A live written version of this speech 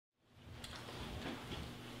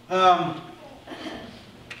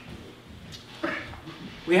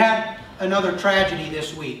We had another tragedy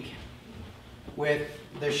this week with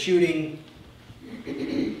the shooting.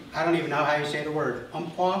 I don't even know how you say the word.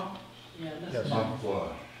 Umpqua? Yeah, Yes.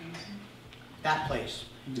 Umpqua. That place.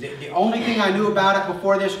 The only thing I knew about it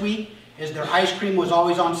before this week is their ice cream was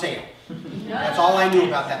always on sale. That's all I knew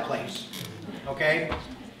about that place. Okay?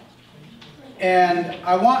 And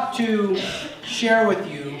I want to share with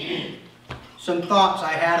you some thoughts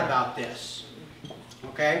I had about this.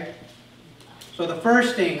 Okay? So the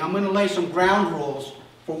first thing, I'm going to lay some ground rules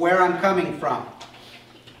for where I'm coming from.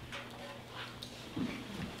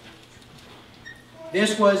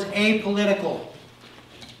 This was apolitical.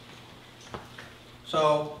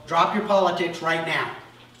 So drop your politics right now.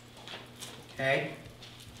 Okay?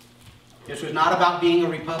 This was not about being a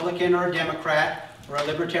Republican or a Democrat or a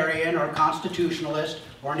Libertarian or a Constitutionalist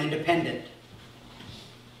or an Independent.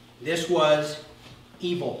 This was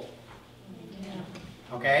evil.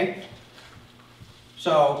 Okay?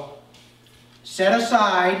 So set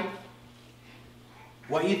aside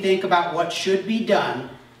what you think about what should be done.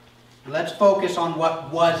 And let's focus on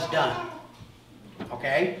what was done.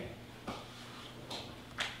 Okay?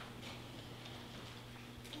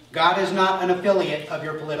 God is not an affiliate of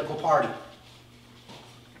your political party.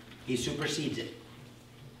 He supersedes it.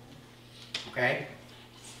 Okay?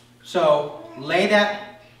 So, lay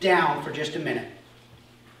that down for just a minute.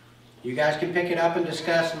 You guys can pick it up and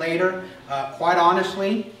discuss later. Quite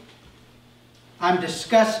honestly, I'm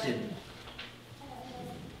disgusted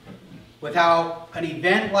with how an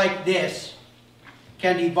event like this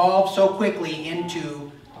can evolve so quickly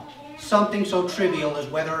into something so trivial as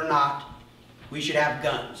whether or not we should have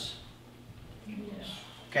guns.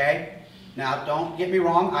 Okay? Now, don't get me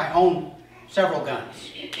wrong. I own several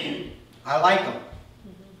guns. I like them.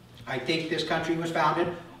 I think this country was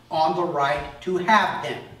founded on the right to have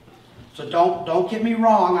them. So don't get me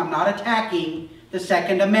wrong. I'm not attacking the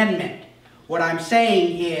Second Amendment. What I'm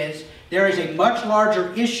saying is there is a much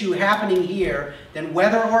larger issue happening here than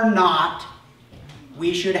whether or not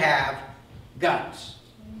we should have guns.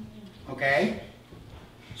 Okay?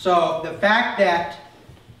 So the fact that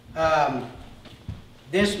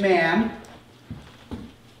this man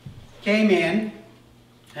came in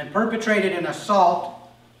and perpetrated an assault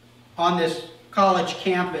on this college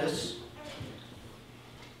campus,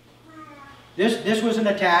 this was an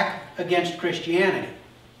attack against Christianity.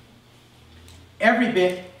 Every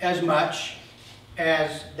bit as much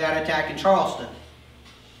as that attack in Charleston.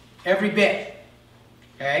 Every bit.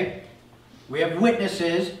 Okay? We have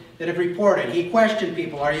witnesses that have reported. He questioned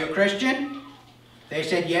people, "Are you a Christian?" They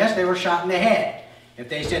said yes, they were shot in the head. If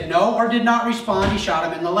they said no or did not respond, he shot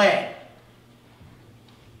him in the leg.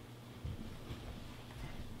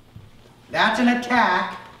 That's an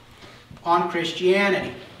attack on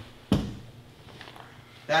Christianity.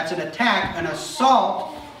 That's an attack, an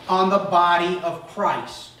assault on the body of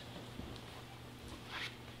Christ.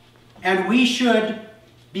 And we should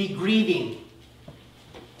be grieving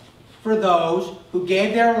for those who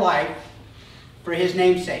gave their life for His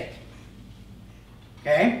name's sake.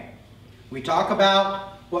 Okay? We talk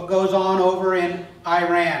about what goes on over in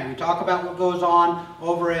Iran. We talk about what goes on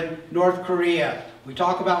over in North Korea. We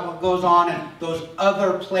talk about what goes on in those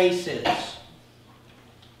other places.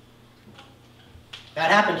 That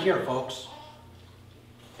happened here, folks.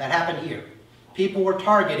 That happened here. People were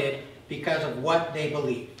targeted because of what they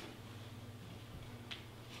believed.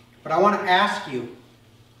 But I want to ask you,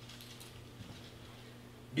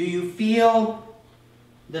 do you feel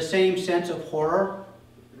the same sense of horror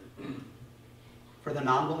for the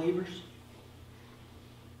non-believers?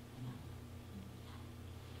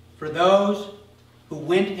 For those who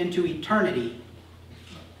went into eternity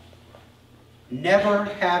never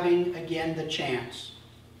having again the chance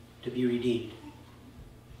to be redeemed.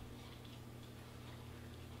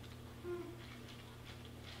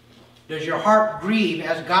 Does your heart grieve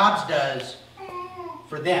as God's does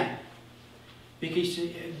for them? Because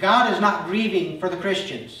God is not grieving for the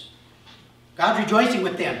Christians. God's rejoicing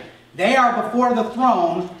with them. They are before the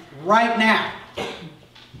throne right now.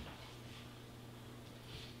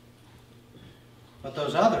 But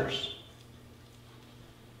those others,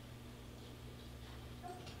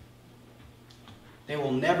 they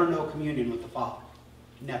will never know communion with the Father.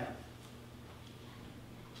 Never.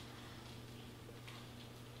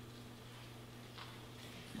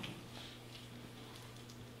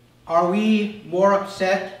 Are we more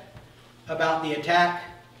upset about the attack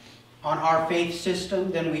on our faith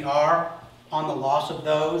system than we are on the loss of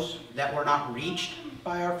those that were not reached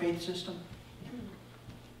by our faith system?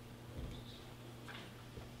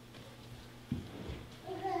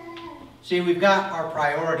 See, we've got our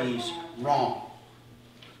priorities wrong.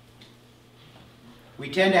 We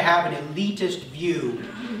tend to have an elitist view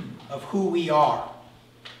of who we are.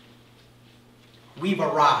 We've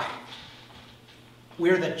arrived.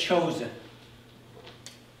 We're the chosen.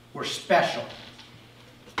 We're special.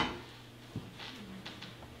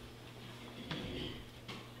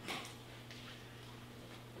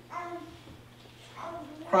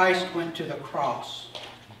 Christ went to the cross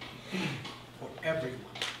for everyone.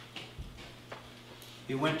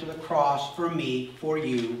 He went to the cross for me, for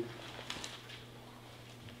you,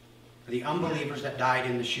 for the unbelievers that died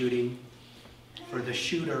in the shooting, for the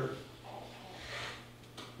shooter,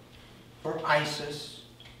 for ISIS,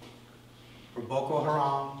 for Boko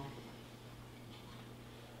Haram,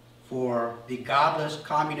 for the godless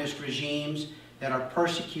communist regimes that are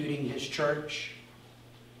persecuting his church.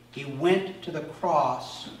 He went to the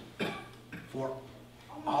cross for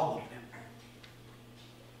all of them.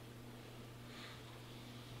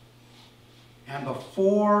 And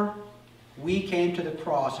before we came to the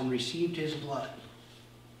cross and received his blood,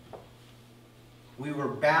 we were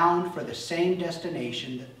bound for the same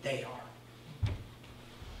destination that they are.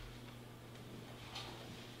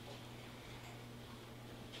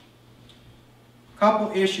 A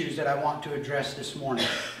couple issues that I want to address this morning.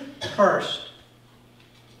 First,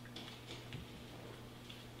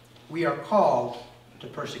 we are called to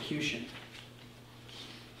persecution.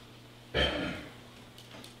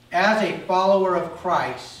 As a follower of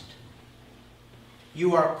Christ,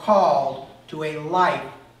 you are called to a life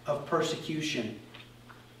of persecution.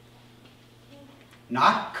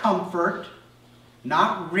 Not comfort,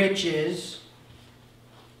 not riches,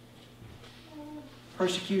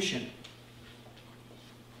 persecution.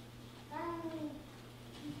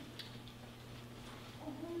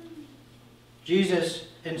 Jesus,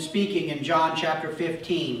 in speaking in John chapter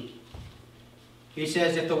 15, he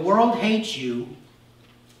says, if the world hates you,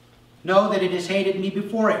 know that it has hated me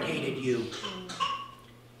before it hated you.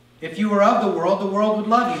 If you were of the world would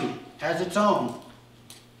love you as its own.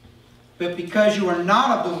 But because you are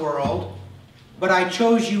not of the world, but I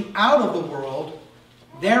chose you out of the world,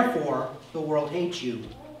 therefore the world hates you.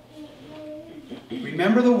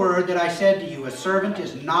 Remember the word that I said to you, a servant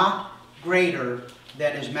is not greater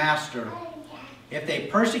than his master. If they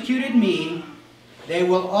persecuted me, they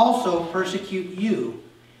will also persecute you.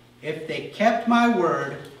 If they kept my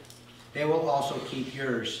word, they will also keep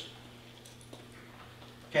yours.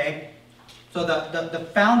 Okay? So the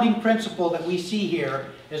founding principle that we see here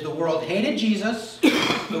is the world hated Jesus,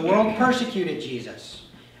 the world persecuted Jesus.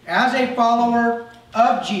 As a follower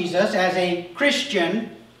of Jesus, as a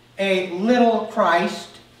Christian, a little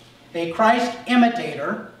Christ, a Christ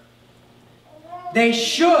imitator, they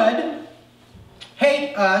should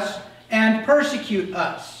hate us and persecute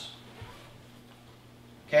us.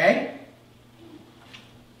 Okay?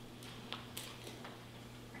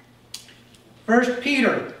 1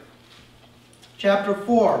 Peter chapter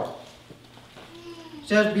 4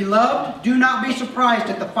 says, Beloved, do not be surprised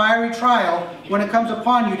at the fiery trial when it comes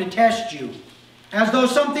upon you to test you, as though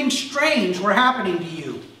something strange were happening to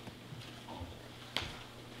you.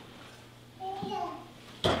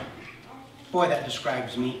 Boy, that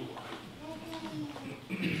describes me.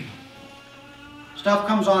 Stuff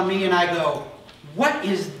comes on me and I go, what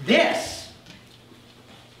is this?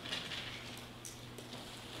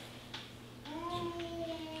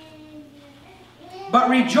 But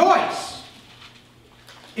rejoice,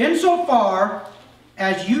 insofar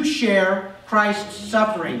as you share Christ's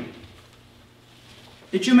suffering,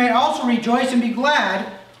 that you may also rejoice and be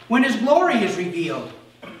glad when his glory is revealed.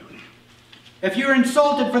 If you are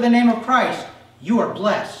insulted for the name of Christ, you are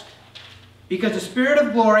blessed, because the Spirit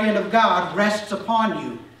of glory and of God rests upon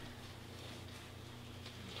you.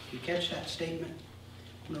 You catch that statement?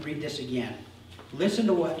 I'm going to read this again. Listen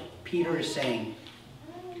to what Peter is saying.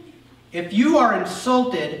 If you are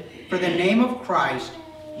insulted for the name of Christ,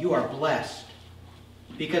 you are blessed,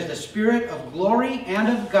 because the Spirit of glory and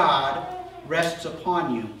of God rests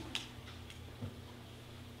upon you.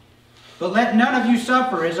 But let none of you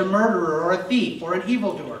suffer as a murderer or a thief or an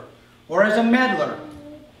evildoer or as a meddler.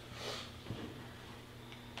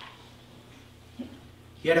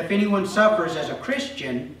 Yet if anyone suffers as a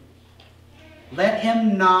Christian, let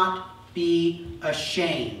him not be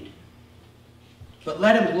ashamed, but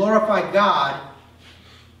let him glorify God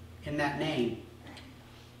in that name.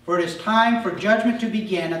 For it is time for judgment to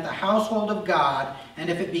begin at the household of God,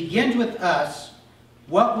 and if it begins with us,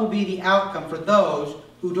 what will be the outcome for those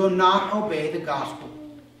who do not obey the gospel?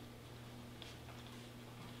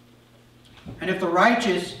 And if the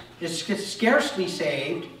righteous is scarcely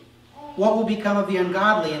saved, what will become of the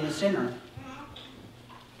ungodly and the sinner?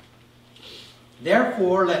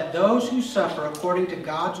 Therefore, let those who suffer according to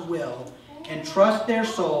God's will entrust their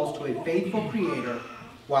souls to a faithful Creator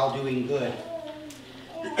while doing good.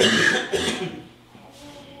 I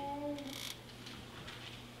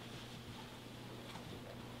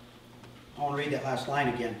want to read that last line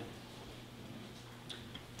again.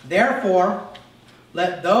 Therefore,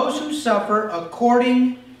 let those who suffer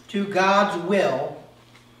according to God's will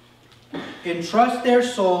entrust their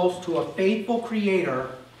souls to a faithful Creator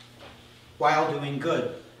while doing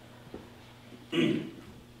good. See,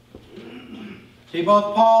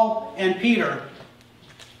 both Paul and Peter,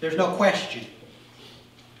 there's no question.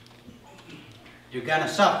 You're going to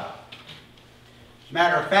suffer. As a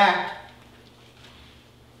matter of fact,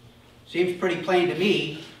 seems pretty plain to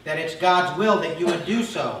me that it's God's will that you would do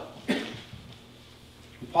so.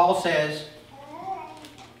 Paul says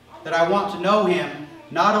that I want to know Him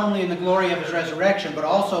not only in the glory of His resurrection, but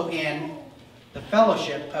also in the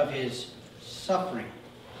fellowship of His suffering,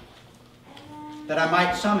 that I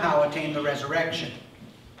might somehow attain the resurrection.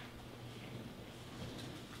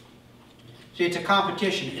 See, it's a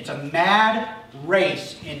competition. It's a mad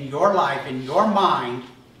race in your life, in your mind,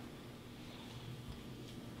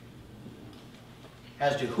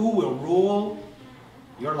 as to who will rule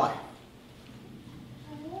your life.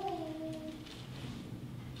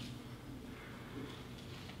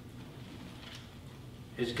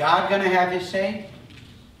 Is God going to have His say?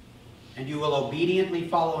 And you will obediently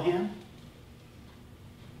follow Him?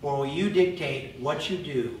 Or will you dictate what you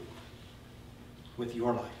do with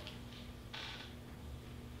your life?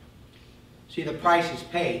 See, the price is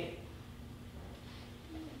paid.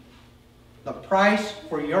 The price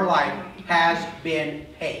for your life has been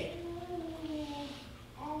paid.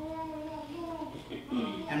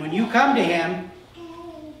 And when you come to Him,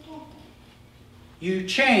 you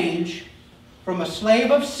change from a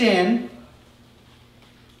slave of sin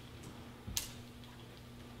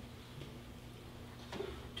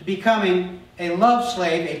to becoming a love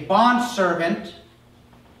slave, a bondservant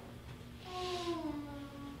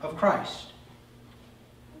of Christ.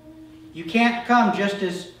 You can't come just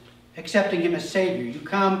as accepting Him as Savior. You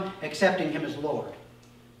come accepting Him as Lord.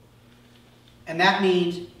 And that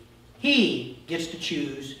means He gets to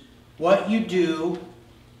choose what you do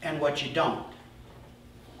and what you don't.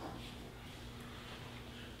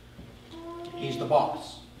 He's the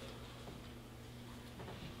boss.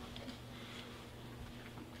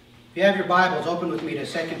 If you have your Bibles, open with me to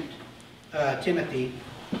 2 Timothy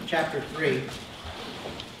chapter 3.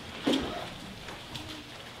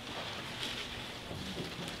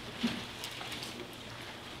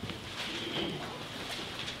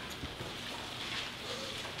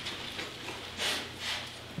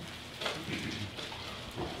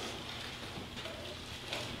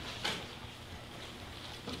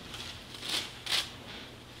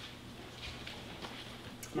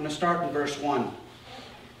 I'm going to start in verse 1.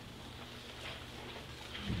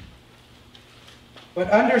 But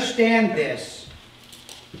understand this.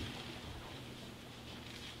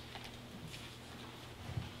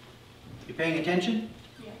 You paying attention?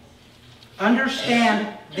 Yes.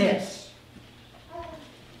 Understand this.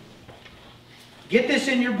 Get this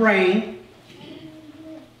in your brain.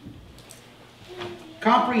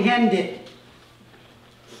 Comprehend it.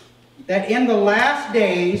 That in the last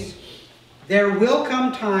days there will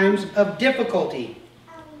come times of difficulty.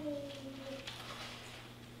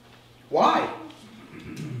 Why?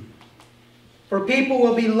 For people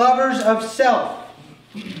will be lovers of self.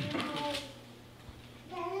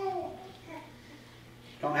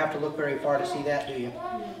 Don't have to look very far to see that, do you?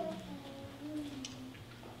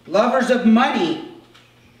 Lovers of money.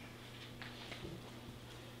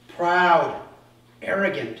 Proud,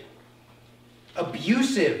 arrogant,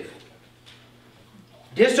 abusive,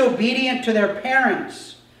 disobedient to their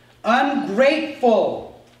parents,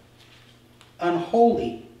 ungrateful,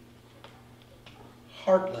 unholy,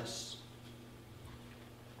 heartless,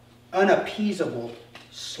 unappeasable,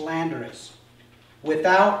 slanderous,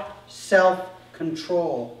 without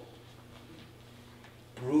self-control,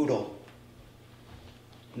 brutal,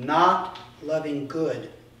 not loving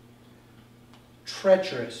good,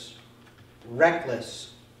 treacherous,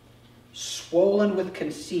 reckless, swollen with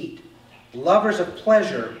conceit, lovers of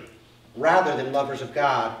pleasure rather than lovers of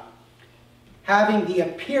God, having the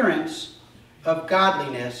appearance of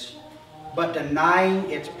godliness, but denying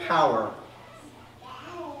its power.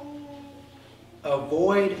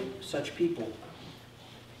 Avoid such people.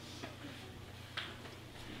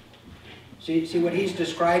 See what he's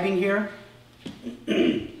describing here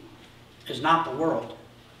is not the world.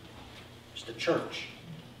 It's the church.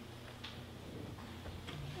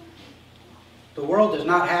 The world does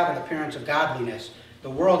not have an appearance of godliness. The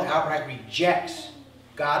world outright rejects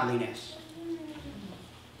godliness.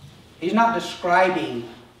 He's not describing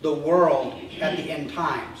the world at the end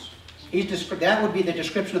times. That would be the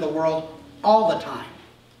description of the world all the time.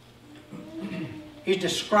 He's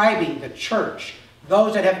describing the church,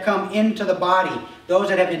 those that have come into the body, those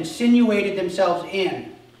that have insinuated themselves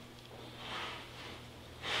in.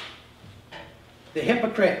 The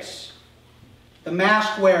hypocrites, the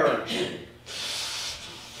mask wearers,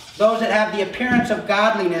 those that have the appearance of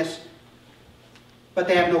godliness, but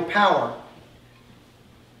they have no power.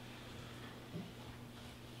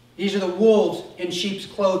 These are the wolves in sheep's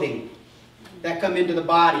clothing that come into the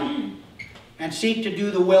body and seek to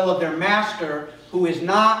do the will of their master, who is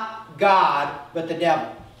not God, but the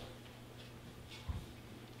devil.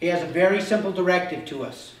 He has a very simple directive to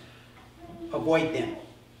us. Avoid them.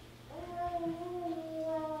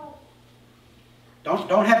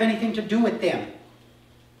 Don't have anything to do with them.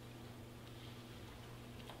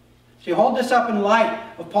 See, hold this up in light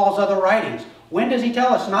of Paul's other writings. When does he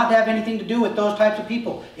tell us not to have anything to do with those types of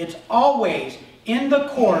people? It's always in the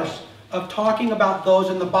course of talking about those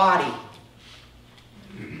in the body.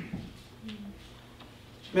 As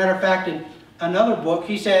a matter of fact, in another book,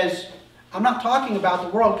 he says, I'm not talking about the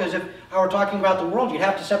world, because if I were talking about the world, you'd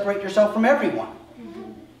have to separate yourself from everyone.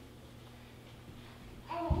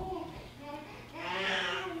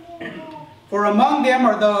 For among them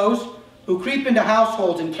are those who creep into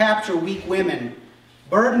households and capture weak women,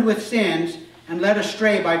 burdened with sins and led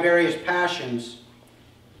astray by various passions,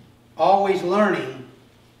 always learning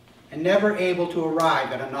and never able to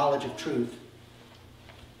arrive at a knowledge of truth.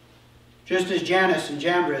 Just as Jannes and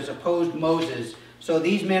Jambres opposed Moses, so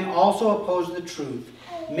these men also oppose the truth,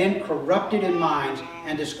 men corrupted in minds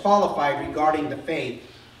and disqualified regarding the faith.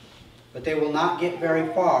 But they will not get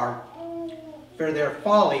very far, for their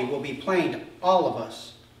folly will be plain to all of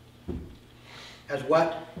us, as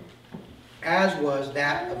was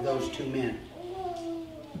that of those two men.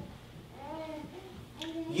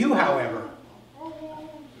 You, however,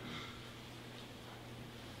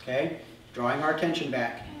 okay, drawing our attention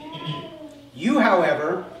back. You,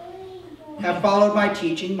 however, have followed my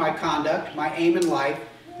teaching, my conduct, my aim in life,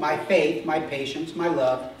 my faith, my patience, my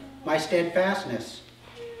love, my steadfastness,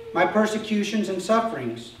 my persecutions and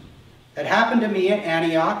sufferings that happened to me at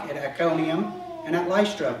Antioch, at Iconium, and at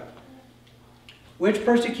Lystra, which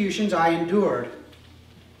persecutions I endured.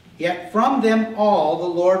 Yet from them all the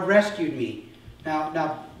Lord rescued me.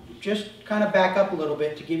 Now, just kind of back up a little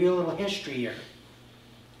bit to give you a little history here.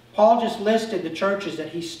 Paul just listed the churches that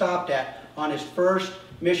he stopped at on his first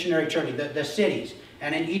missionary journey, the cities.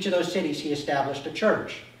 And in each of those cities he established a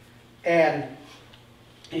church. And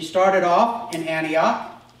he started off in Antioch.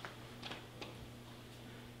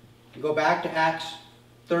 You go back to Acts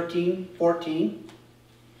 13, 14.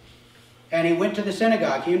 And he went to the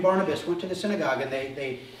synagogue. He and Barnabas went to the synagogue, and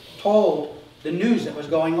they told the news that was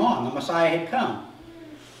going on. The Messiah had come.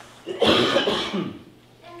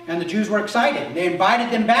 And the Jews were excited. They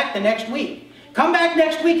invited them back the next week. Come back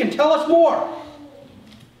next week and tell us more.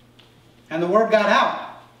 And the word got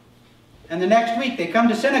out. And the next week they come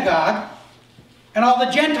to synagogue, and all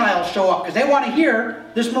the Gentiles show up because they want to hear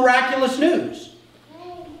this miraculous news.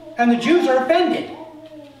 And the Jews are offended.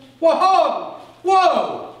 Whoa!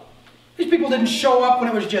 Whoa! These people didn't show up when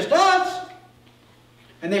it was just us.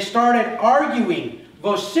 And they started arguing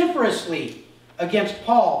vociferously against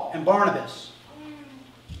Paul and Barnabas.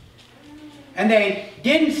 And they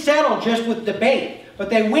didn't settle just with debate, but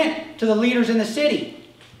they went to the leaders in the city.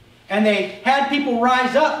 And they had people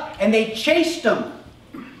rise up, and they chased them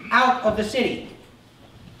out of the city.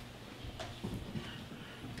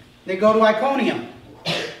 They go to Iconium.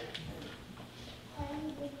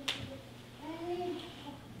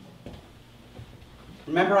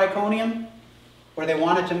 Remember Iconium? Where they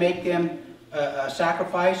wanted to make them a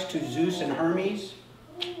sacrifice to Zeus and Hermes?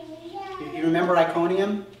 You remember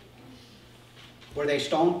Iconium? Where they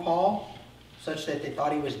stoned Paul such that they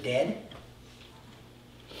thought he was dead?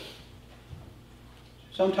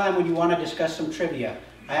 Sometime when you want to discuss some trivia,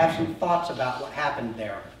 I have some thoughts about what happened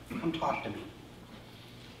there. Come talk to me.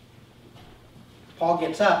 Paul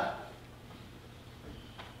gets up.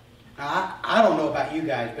 Now, I don't know about you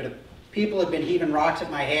guys, but if people had been heaving rocks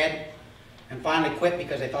at my head and finally quit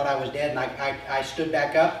because they thought I was dead and I stood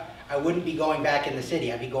back up, I wouldn't be going back in the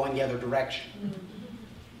city. I'd be going the other direction.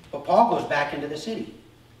 But Paul goes back into the city.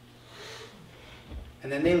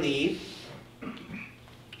 And then they leave.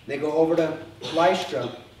 They go over to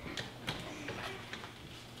Lystra.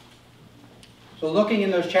 So looking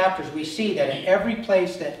in those chapters, we see that in every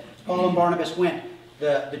place that Paul and Barnabas went,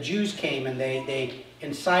 the Jews came and they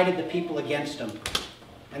incited the people against them.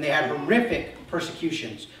 And they had horrific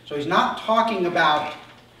persecutions. So he's not talking about,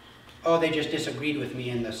 oh, they just disagreed with me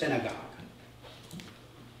in the synagogue.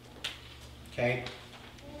 Okay?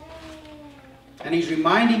 And he's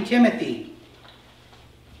reminding Timothy,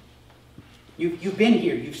 you've been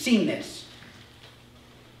here, you've seen this.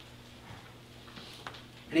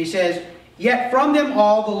 And he says, yet from them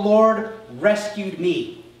all the Lord rescued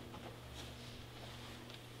me.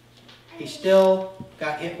 He still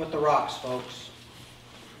got hit with the rocks, folks.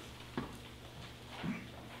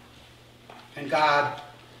 And God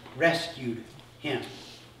rescued him.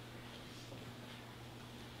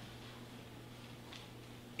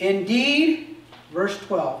 Indeed, verse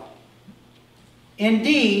 12,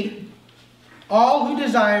 indeed, all who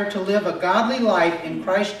desire to live a godly life in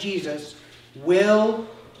Christ Jesus will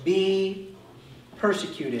be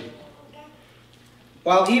persecuted.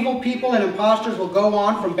 While evil people and impostors will go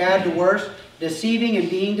on from bad to worse, deceiving and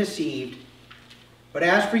being deceived. But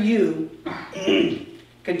as for you,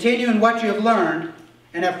 continue in what you have learned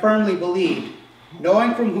and have firmly believed,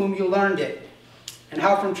 knowing from whom you learned it, and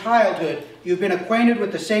how from childhood you have been acquainted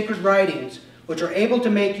with the sacred writings, which are able to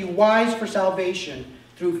make you wise for salvation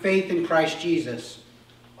through faith in Christ Jesus.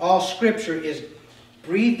 All Scripture is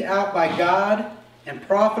breathed out by God and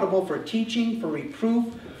profitable for teaching, for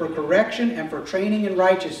reproof, for correction, and for training in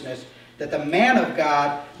righteousness, that the man of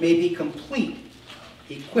God may be complete,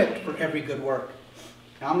 equipped for every good work.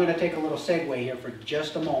 Now I'm going to take a little segue here for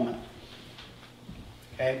just a moment.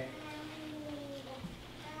 Okay?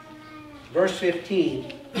 Verse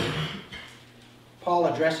 15, Paul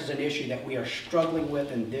addresses an issue that we are struggling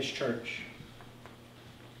with in this church.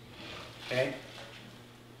 Okay?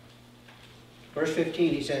 Verse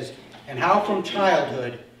 15, he says, and how from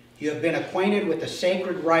childhood you have been acquainted with the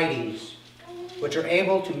sacred writings, which are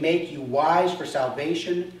able to make you wise for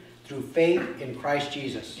salvation through faith in Christ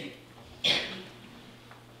Jesus.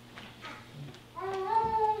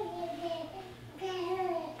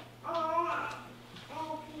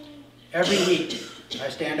 Every week I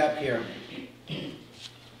stand up here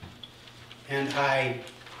and I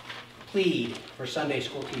plead for Sunday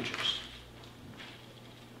school teachers.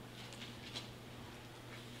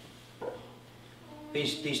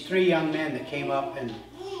 These three young men that came up and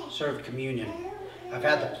served communion, I've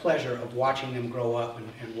had the pleasure of watching them grow up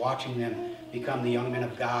and watching them become the young men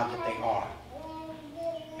of God that they are.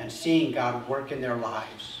 And seeing God work in their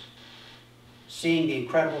lives. Seeing the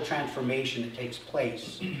incredible transformation that takes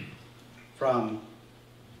place from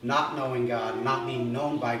not knowing God, not being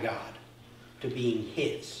known by God, to being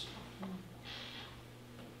His.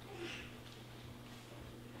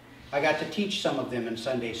 I got to teach some of them in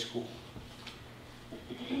Sunday school.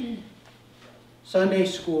 Sunday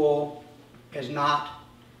school is not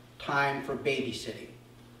time for babysitting.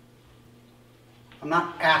 I'm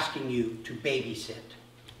not asking you to babysit.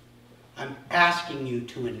 I'm asking you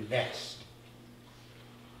to invest.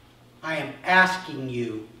 I am asking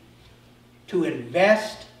you to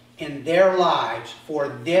invest in their lives for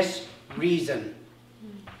this reason.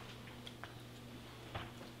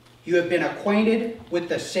 You have been acquainted with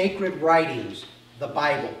the sacred writings, the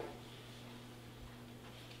Bible.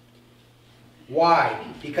 Why?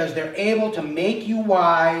 Because they're able to make you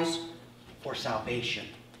wise for salvation.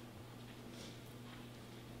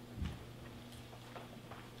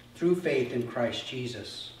 Through faith in Christ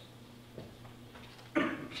Jesus.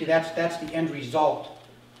 See, that's the end result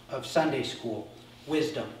of Sunday school.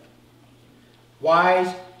 Wisdom.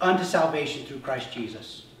 Wise unto salvation through Christ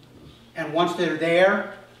Jesus. And once they're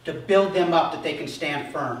there, to build them up that they can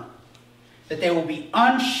stand firm. That they will be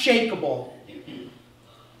unshakable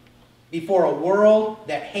before a world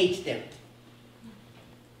that hates them.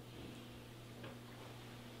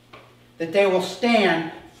 That they will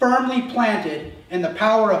stand firmly planted in the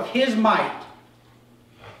power of His might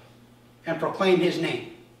and proclaim His name.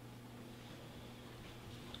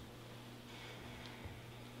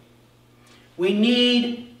 We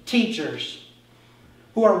need teachers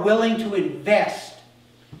who are willing to invest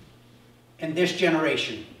in this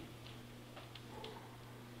generation.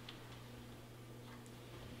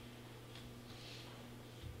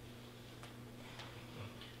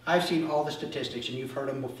 I've seen all the statistics, and you've heard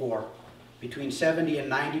them before. Between 70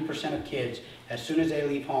 and 90% of kids, as soon as they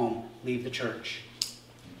leave home, leave the church.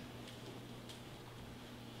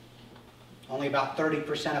 Only about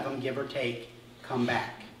 30% of them, give or take, come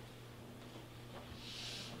back.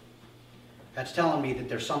 That's telling me that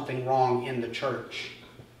there's something wrong in the church.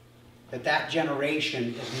 That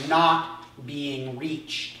generation is not being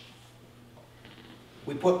reached.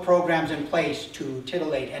 We put programs in place to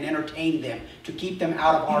titillate and entertain them, to keep them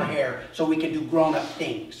out of our hair so we can do grown-up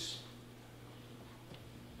things.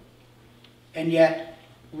 And yet,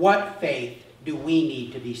 what faith do we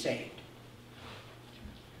need to be saved?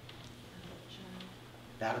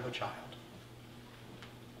 That of a child.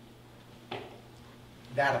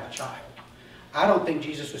 That of a child. I don't think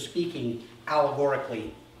Jesus was speaking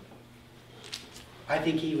allegorically. I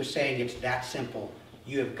think he was saying it's that simple.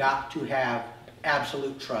 You have got to have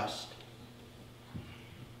absolute trust.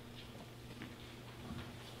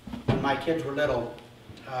 When my kids were little,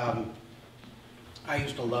 I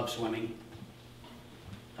used to love swimming.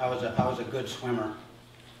 I was a good swimmer.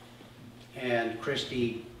 And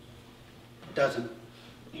Christy doesn't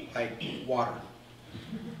like water,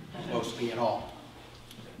 mostly at all.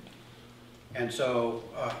 And so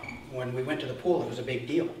when we went to the pool, it was a big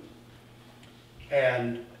deal.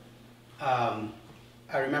 And I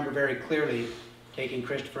remember very clearly taking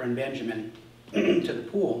Christopher and Benjamin to the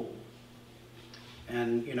pool.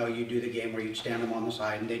 And, you know, you do the game where you'd stand them on the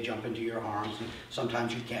side and they'd jump into your arms. And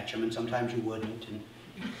sometimes you'd catch them and sometimes you wouldn't. And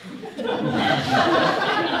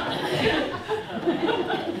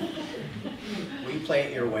well, you play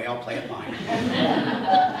it your way, I'll play it mine.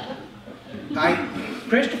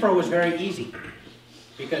 Christopher was very easy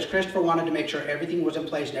because Christopher wanted to make sure everything was in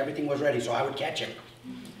place and everything was ready, so I would catch him.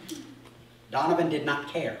 Donovan did not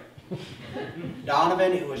care.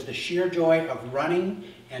 Donovan, it was the sheer joy of running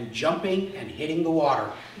and jumping and hitting the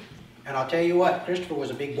water. And I'll tell you what, Christopher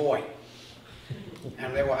was a big boy.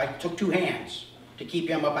 And I took 2 hands to keep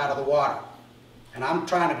him up out of the water. And I'm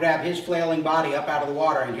trying to grab his flailing body up out of the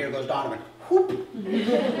water, and here goes Donovan. Whoop!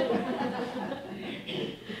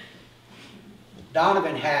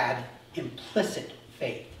 Donovan had implicit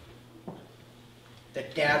faith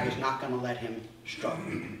that Dad was not going to let him struggle.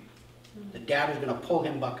 That Dad was going to pull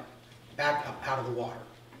him back up out of the water.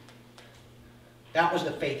 That was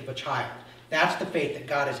the faith of a child. That's the faith that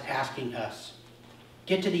God is asking us.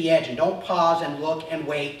 Get to the edge and don't pause and look and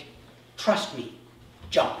wait. Trust me.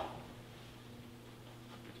 Jump.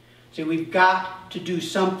 See, we've got to do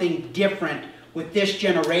something different with this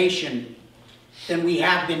generation than we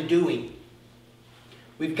have been doing.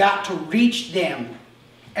 We've got to reach them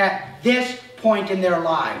at this point in their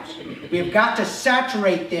lives. We've got to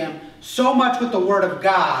saturate them so much with the Word of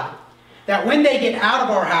God that when they get out of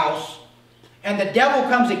our house and the devil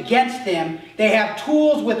comes against them, they have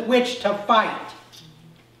tools with which to fight.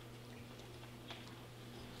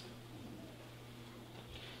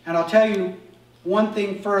 And I'll tell you one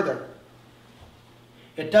thing further.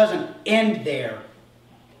 It doesn't end there.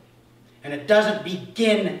 And it doesn't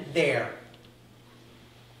begin there.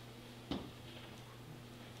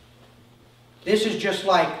 This is just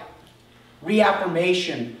like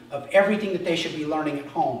reaffirmation of everything that they should be learning at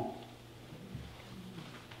home.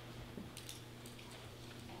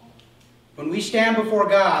 When we stand before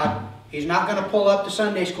God, He's not going to pull up the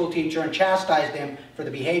Sunday school teacher and chastise them for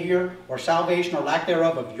the behavior or salvation or lack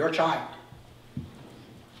thereof of your child.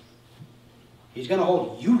 He's going to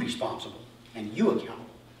hold you responsible and you accountable.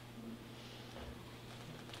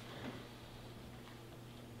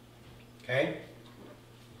 Okay?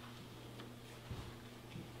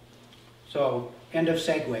 So, end of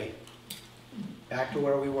segue. Back to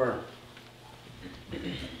where we were.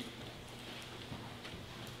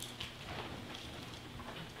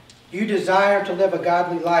 You desire to live a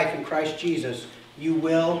godly life in Christ Jesus, you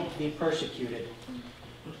will be persecuted.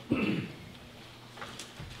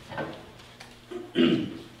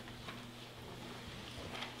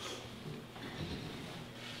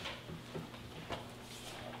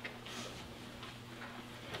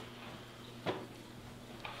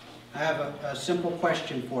 I have a simple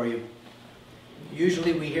question for you.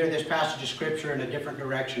 Usually we hear this passage of Scripture in a different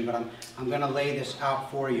direction, but I'm going to lay this out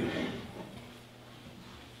for you.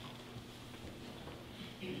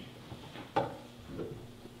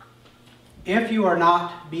 If you are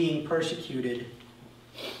not being persecuted,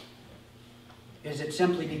 is it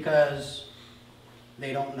simply because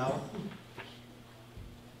they don't know?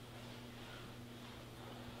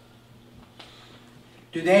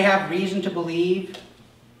 Do they have reason to believe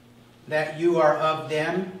that you are of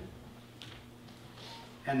them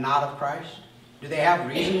and not of Christ? Do they have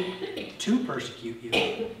reason to persecute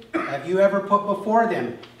you? Have you ever put before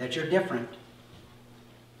them that you're different?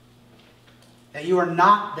 That you are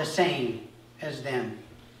not the same as them?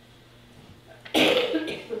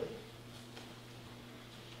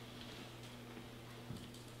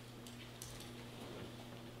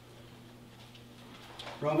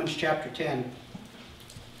 Romans chapter 10.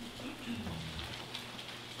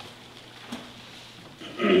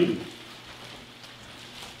 I'm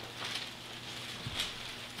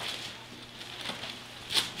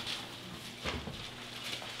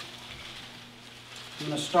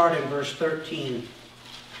going to start in verse 13.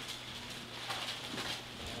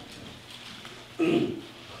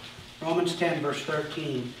 Romans 10, verse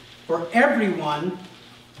 13. For everyone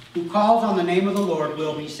who calls on the name of the Lord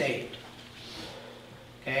will be saved.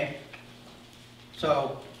 Okay?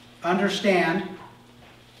 So, understand,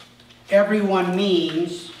 everyone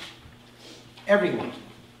means everyone.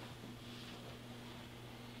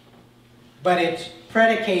 But it's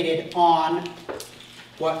predicated on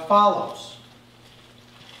what follows.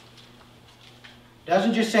 It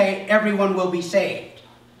doesn't just say everyone will be saved.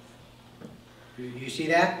 You see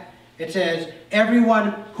that? It says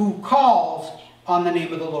everyone who calls on the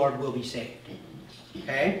name of the Lord will be saved.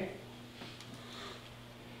 Okay?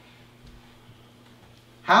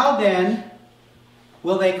 How then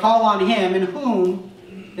will they call on him in whom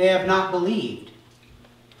they have not believed?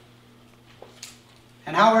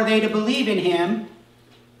 And how are they to believe in him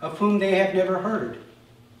of whom they have never heard?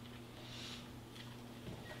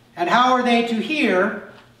 And how are they to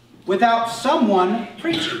hear without someone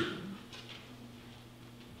preaching?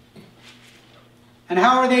 And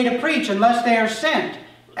how are they to preach unless they are sent?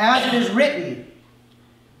 As it is written,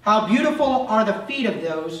 how beautiful are the feet of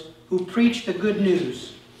those who preach the good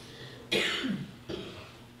news.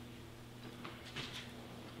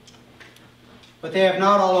 But they have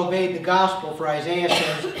not all obeyed the gospel, for Isaiah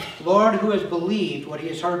says, Lord, who has believed what he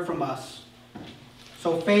has heard from us?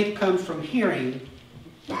 So faith comes from hearing,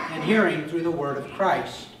 and hearing through the word of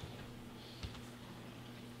Christ.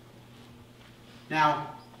 Now,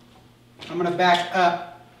 I'm going to back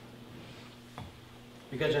up,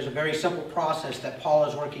 because there's a very simple process that Paul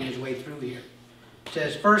is working his way through here. It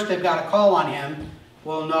says, first they've got to call on him.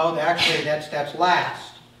 Well, no, actually that's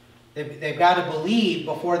last. They've got to believe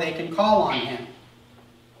before they can call on him.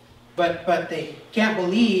 But they can't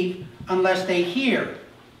believe unless they hear.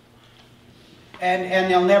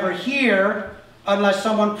 And they'll never hear unless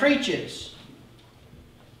someone preaches.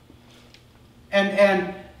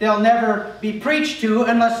 And they'll never be preached to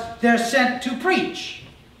unless they're sent to preach.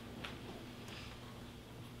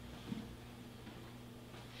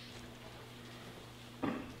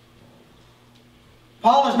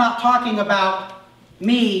 Paul is not talking about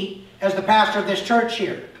me as the pastor of this church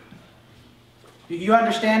here. You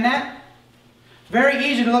understand that? It's very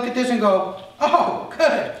easy to look at this and go, oh,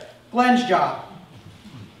 good, Glenn's job.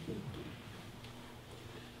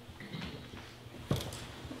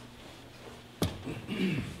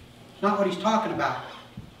 It's not what he's talking about.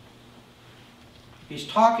 He's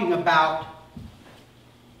talking about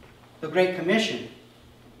the Great Commission.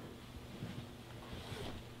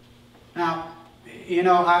 Now, you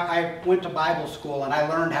know, I went to Bible school and I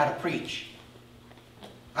learned how to preach.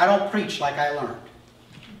 I don't preach like I learned.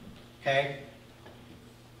 Okay?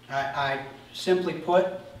 I simply put,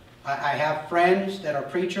 I have friends that are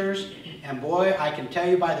preachers, and boy, I can tell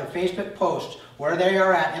you by their Facebook posts where they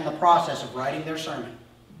are at in the process of writing their sermon.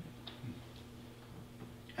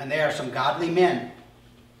 And they are some godly men.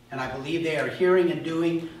 And I believe they are hearing and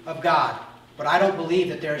doing of God. But I don't believe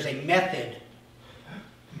that there is a method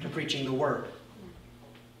to preaching the Word.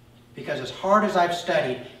 Because as hard as I've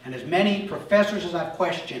studied, and as many professors as I've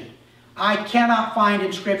questioned, I cannot find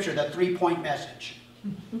in Scripture the three-point message.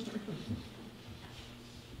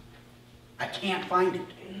 I can't find it.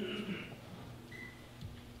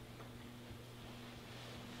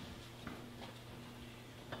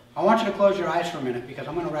 I want you to close your eyes for a minute because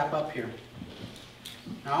I'm going to wrap up here.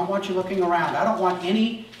 Now I want you looking around. I don't want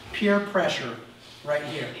any peer pressure right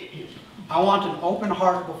here. I want an open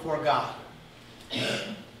heart before God.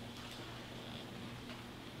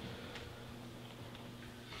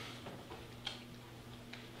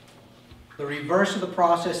 The reverse of the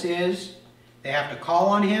process is they have to call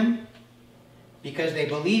on him because they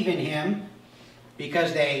believe in him,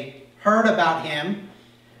 because they heard about him,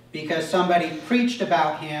 because somebody preached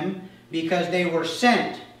about him, because they were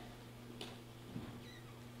sent.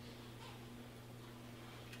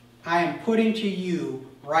 I am putting to you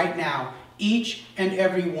right now, each and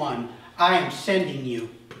every one, I am sending you.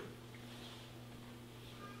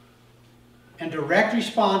 In direct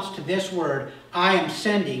response to this word, I am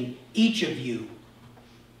sending each of you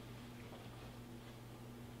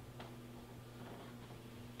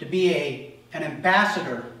to be an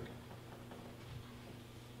ambassador,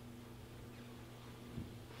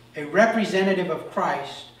 a representative of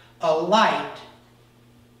Christ, a light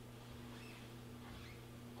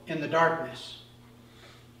in the darkness.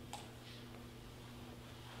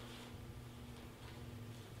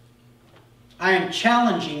 I am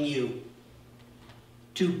challenging you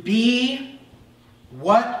to be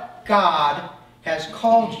what God has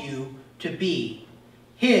called you to be,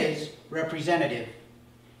 His representative,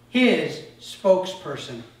 His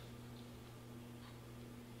spokesperson.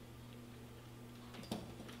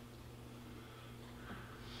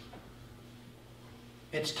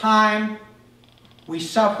 It's time we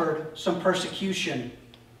suffered some persecution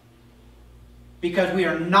because we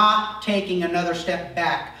are not taking another step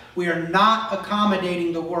back. We are not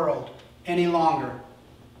accommodating the world any longer.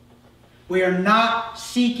 We are not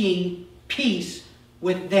seeking peace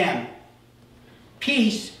with them.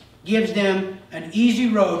 Peace gives them an easy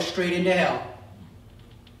road straight into hell.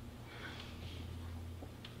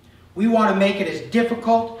 We want to make it as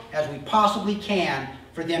difficult as we possibly can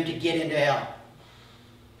for them to get into hell.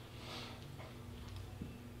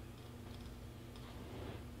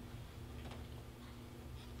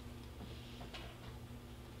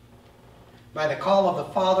 By the call of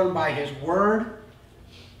the Father and by His Word,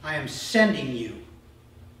 I am sending you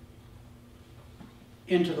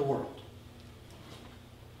into the world.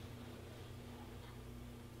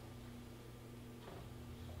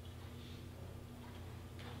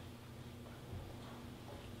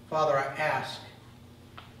 Father, I ask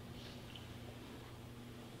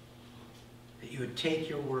that you would take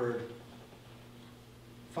your word,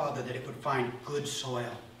 Father, that it would find good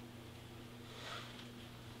soil,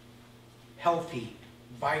 healthy,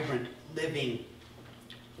 vibrant, living,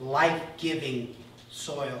 life-giving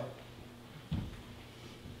soil.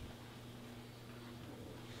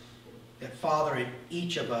 That, Father, in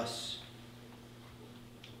each of us,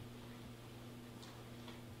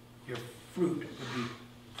 your fruit would be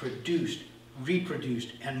produced, reproduced,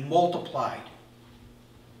 and multiplied.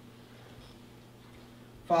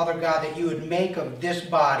 Father God, that you would make of this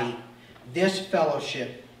body, this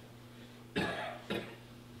fellowship,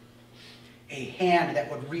 a hand that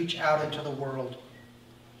would reach out into the world.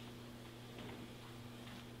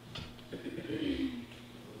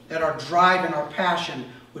 That our drive and our passion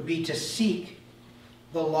would be to seek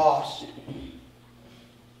the lost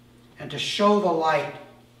and to show the light,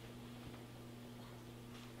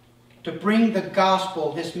 to bring the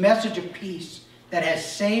gospel, this message of peace that has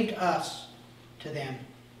saved us, to them.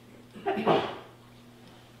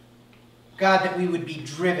 God, that we would be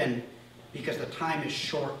driven because the time is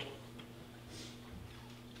short.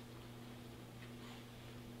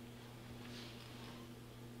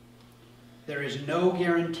 There is no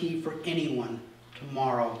guarantee for anyone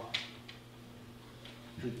tomorrow,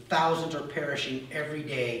 and thousands are perishing every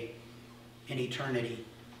day in eternity.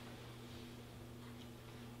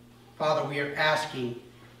 Father, we are asking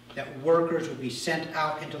that workers would be sent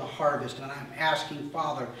out into the harvest, and I'm asking,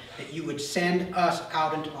 Father, that you would send us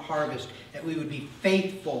out into the harvest, that we would be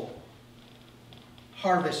faithful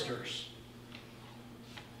harvesters.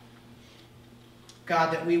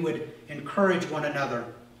 God, that we would encourage one another.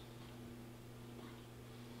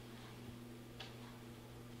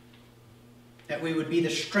 That we would be the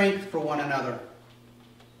strength for one another.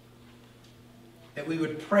 That we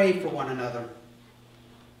would pray for one another.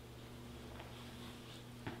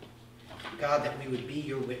 God, that we would be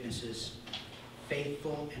your witnesses,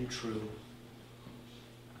 faithful and true.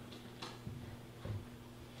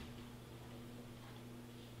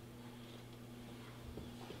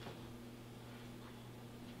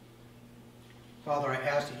 Father, I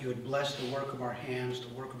ask that you would bless the work of our hands,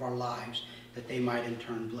 the work of our lives, that they might in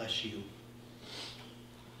turn bless you.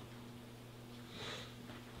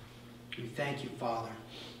 We thank you, Father,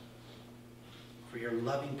 for your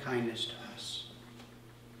loving kindness to us.